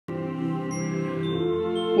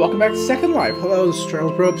welcome back to Second Life. Hello, this is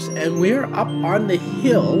Charles Ropes, and we're up on the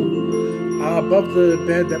hill above the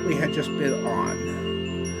bed that we had just been on.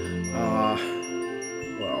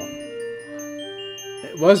 Well,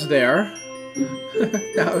 it was there.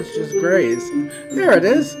 That was just graze. There it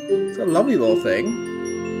is. It's a lovely little thing.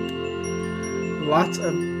 Lots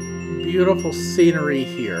of beautiful scenery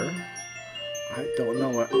here. I don't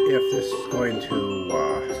know if this is going to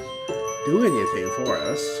do anything for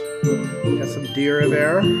us. Got some deer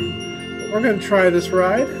there. But we're going to try this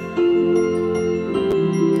ride.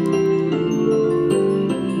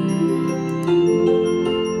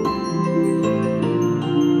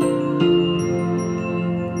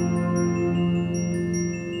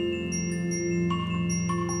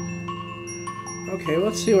 Okay,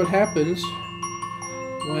 let's see what happens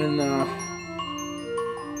when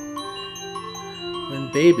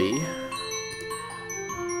baby.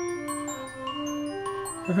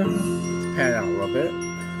 Let's pan out a little bit.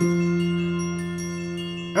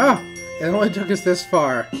 Ah! It only took us this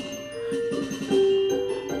far.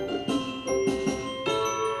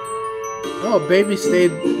 Oh, baby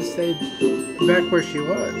stayed back where she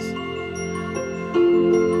was.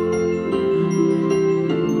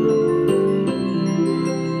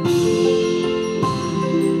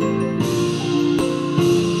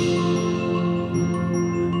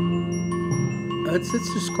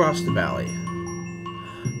 Let's just cross the valley.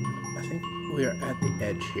 I think we are at the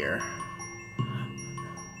edge here.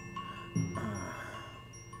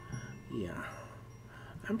 Yeah.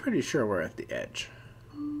 I'm pretty sure we're at the edge.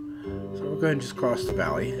 So we're going to just cross the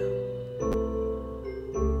valley.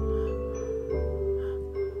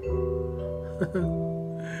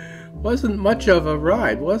 Wasn't much of a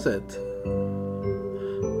ride, was it?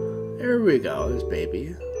 There we go, there's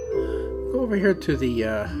baby. Go over here to the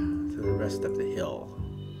rest of the hill.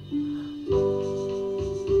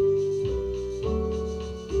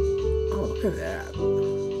 Oh, look at that.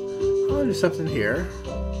 Oh, there's something here.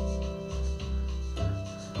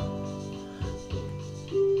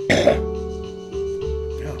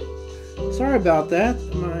 Oh, sorry about that.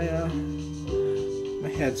 My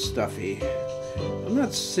head's stuffy. I'm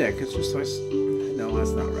not sick. It's just like, no,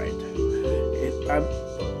 that's not right.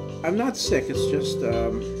 I'm not sick. It's just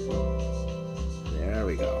there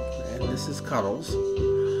we go. This is Cuddles.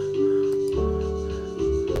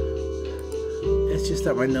 It's just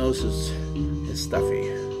that my nose is stuffy.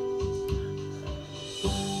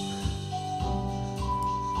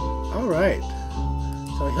 Alright.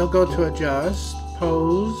 So he'll go to adjust,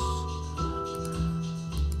 pose.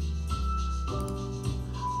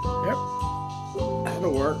 Yep.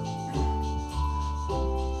 That'll work.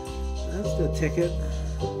 That's the ticket.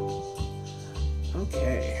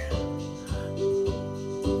 Okay.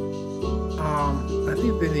 I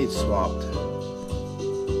think they need swapped.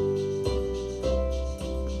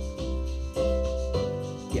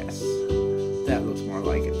 Yes, that looks more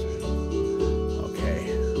like it. Okay.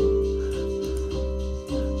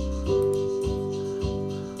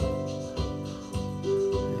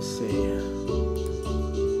 Let's see.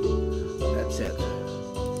 That's it.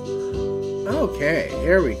 Okay,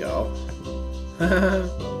 here we go.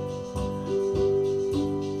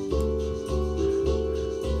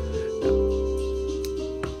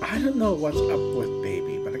 I don't know what's up with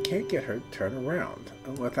baby, but I can't get her to turn around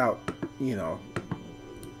without, you know,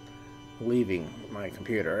 leaving my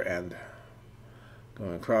computer and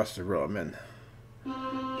going across the room and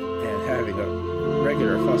having a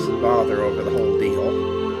regular fuss and bother over the whole deal.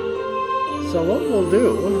 So what we'll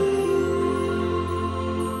do,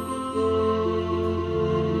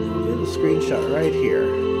 I'll get a screenshot right here.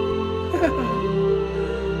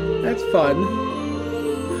 That's fun.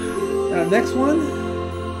 Next one.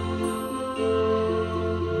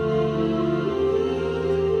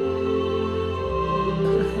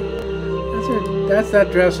 That's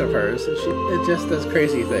that dress of hers. It just does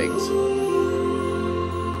crazy things.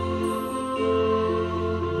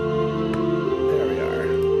 There we are.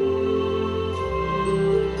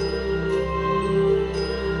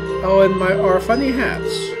 Oh, and our funny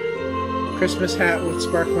hats. Christmas hat with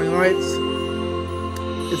sparkling lights.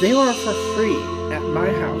 They are for free at my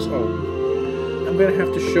house. Oh, I'm going to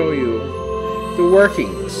have to show you the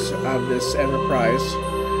workings of this enterprise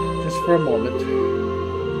just for a moment.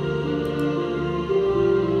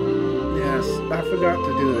 I forgot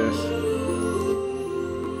to do this.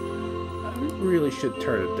 I really should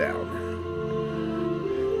turn it down.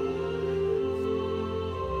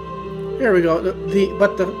 There we go.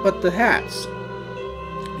 But the hats.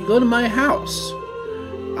 You go to my house.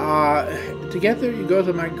 To get there, you go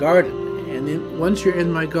to my garden, and then once you're in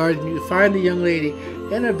my garden, you find a young lady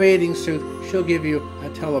in a bathing suit. She'll give you a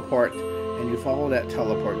teleport, and you follow that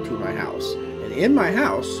teleport to my house. And in my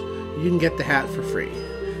house, you can get the hat for free.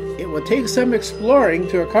 It would take some exploring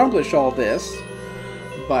to accomplish all this,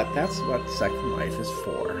 but that's what Second Life is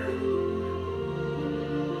for.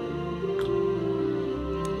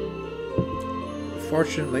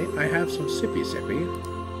 Fortunately, I have some sippy sippy.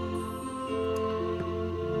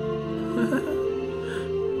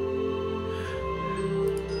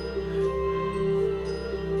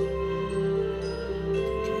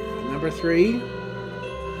 Okay, number 3.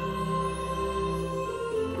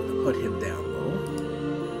 Put him down low.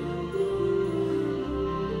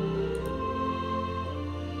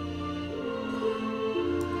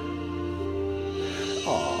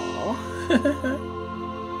 Aww.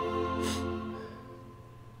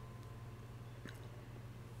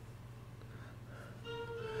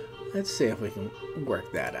 Let's see if we can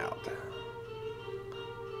work that out.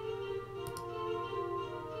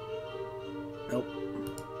 Nope.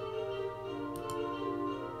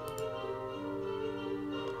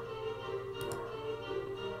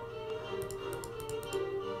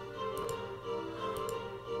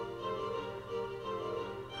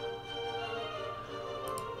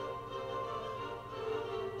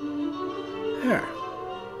 There.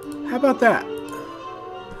 How about that?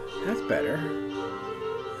 That's better.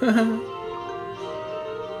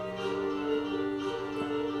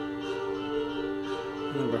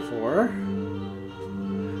 Number 4.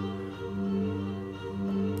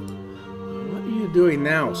 What are you doing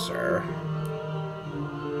now, sir?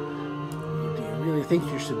 Do you really think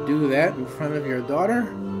you should do that in front of your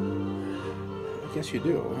daughter? I guess you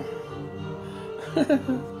do.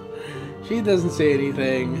 She doesn't say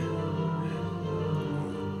anything.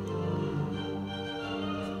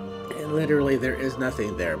 Literally, there is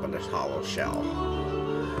nothing there but a hollow shell.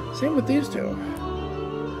 Same with these two.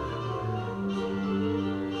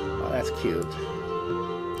 Oh, that's cute.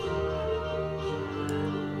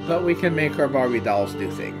 But we can make our Barbie dolls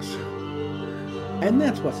do things. And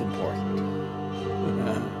that's what's important.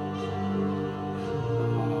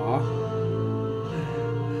 Aww.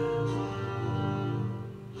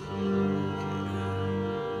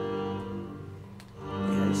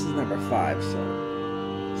 Yeah, this is number 5, so...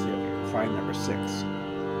 find number 6.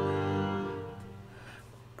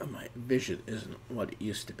 My vision isn't what it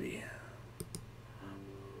used to be.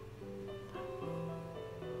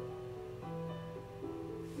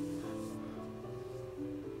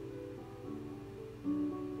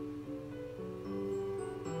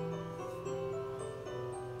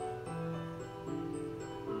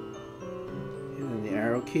 And then the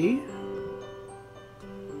arrow key.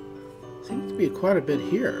 Seems to be quite a bit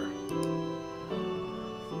here.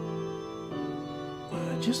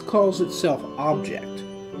 Just calls itself object.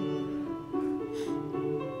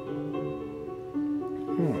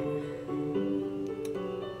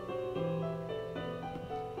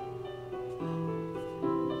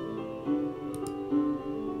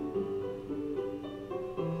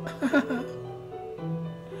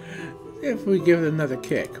 If we give it another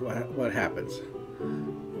kick, what happens?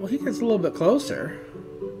 Well, he gets a little bit closer.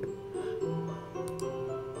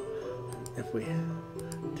 If we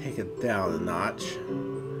take it down a notch.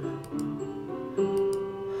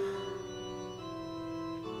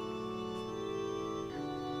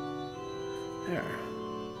 There.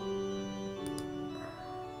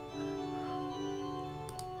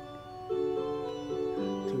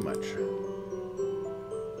 Too much.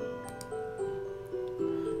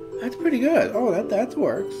 That's pretty good. Oh, that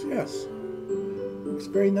works. Yes. Looks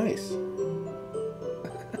very nice.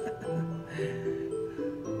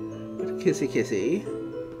 Kissy kissy.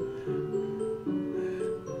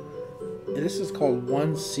 And this is called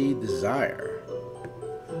One Seed Desire.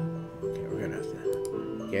 Okay, we're gonna have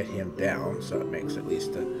to get him down so it makes at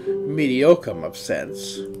least a mediocre of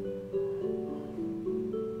sense.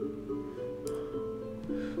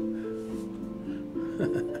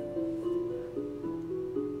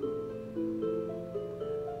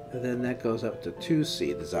 And then that goes up to 2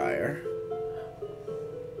 Seed Desire.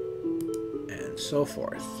 And so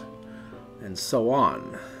forth. And so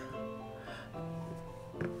on.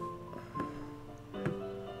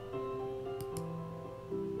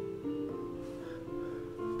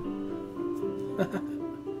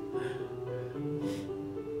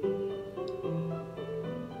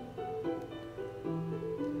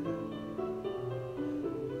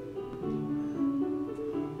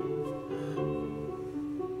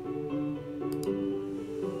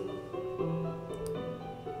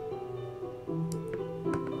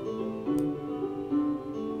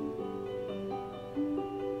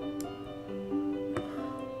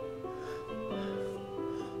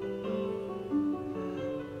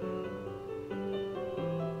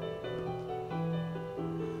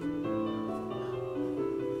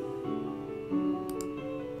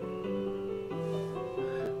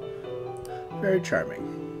 Very charming.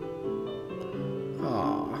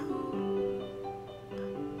 Aww.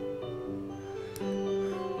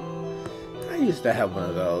 I used to have one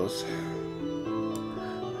of those.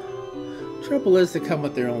 Trouble is, they come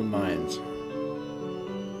with their own minds.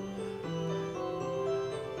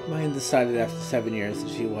 Mine decided after 7 years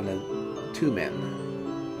that she wanted 2 men.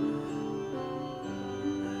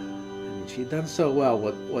 And she'd done so well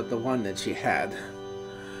with the one that she had.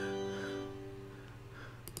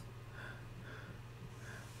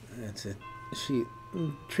 That's it. She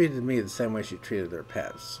treated me the same way she treated her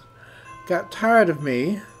pets. Got tired of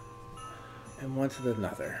me and wanted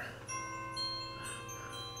another.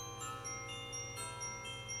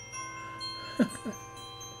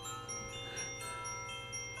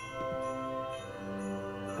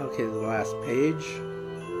 Okay, the last page.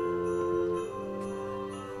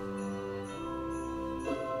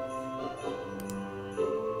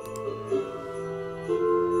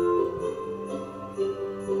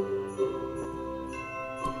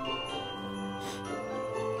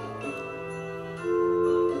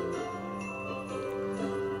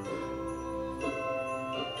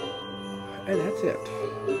 And that's it.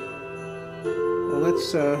 Well, let's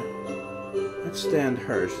stand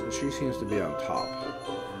her. She seems to be on top.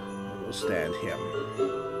 We'll stand him.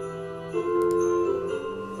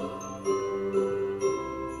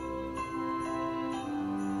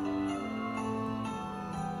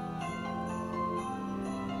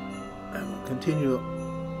 And we'll continue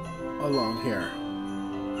along here.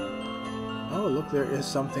 Oh, look, there is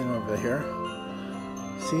something over here.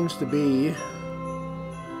 Seems to be...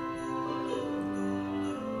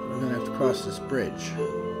 we're going to have to cross this bridge.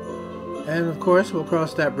 And of course, we'll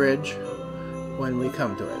cross that bridge when we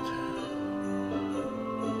come to it.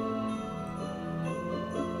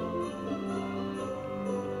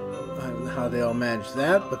 I don't know how they all managed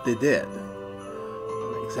that, but they did.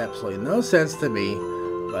 It makes absolutely no sense to me,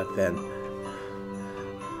 but then...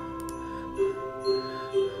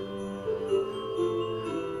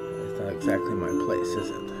 it's not exactly my place, is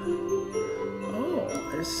it? Oh,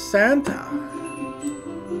 there's Santa!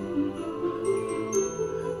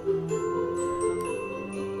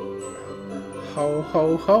 Ho,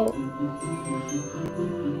 ho, ho.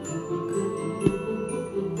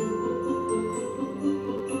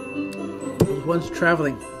 I was once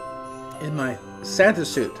traveling in my Santa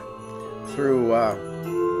suit through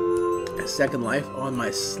Second Life on my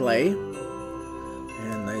sleigh.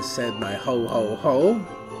 And I said my ho, ho, ho.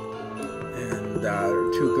 And there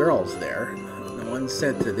were 2 girls there. And one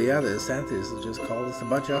said to the other, Santa's just called us a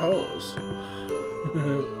bunch of hoes.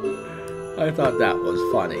 I thought that was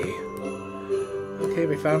funny. Okay,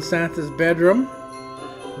 we found Santa's bedroom.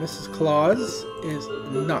 Mrs. Claus is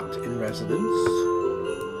not in residence.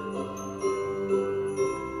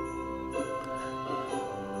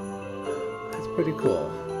 That's pretty cool.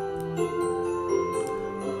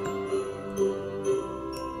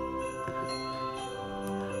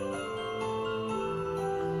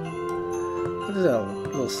 What is that, a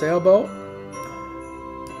little sailboat?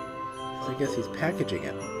 I guess he's packaging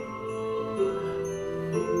it.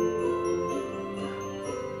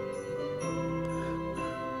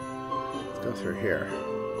 Go through here.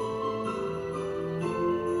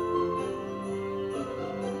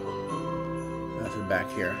 Nothing back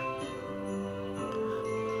here.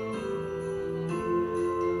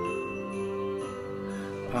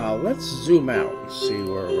 Let's zoom out and see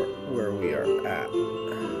where we are at.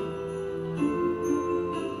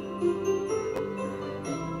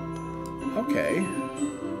 Okay.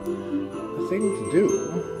 The thing to do.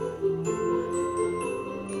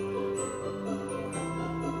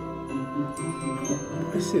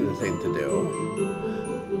 I see the thing to do.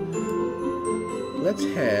 Let's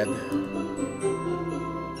head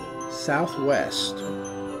southwest.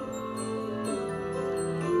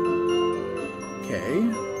 Okay.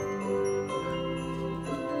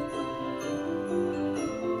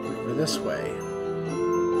 Over this way.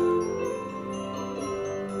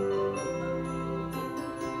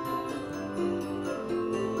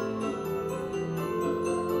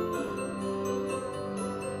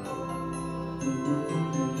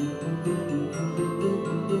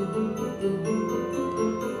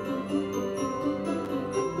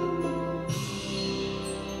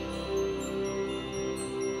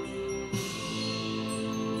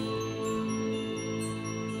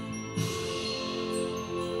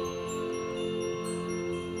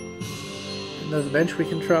 Another bench we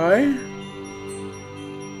can try.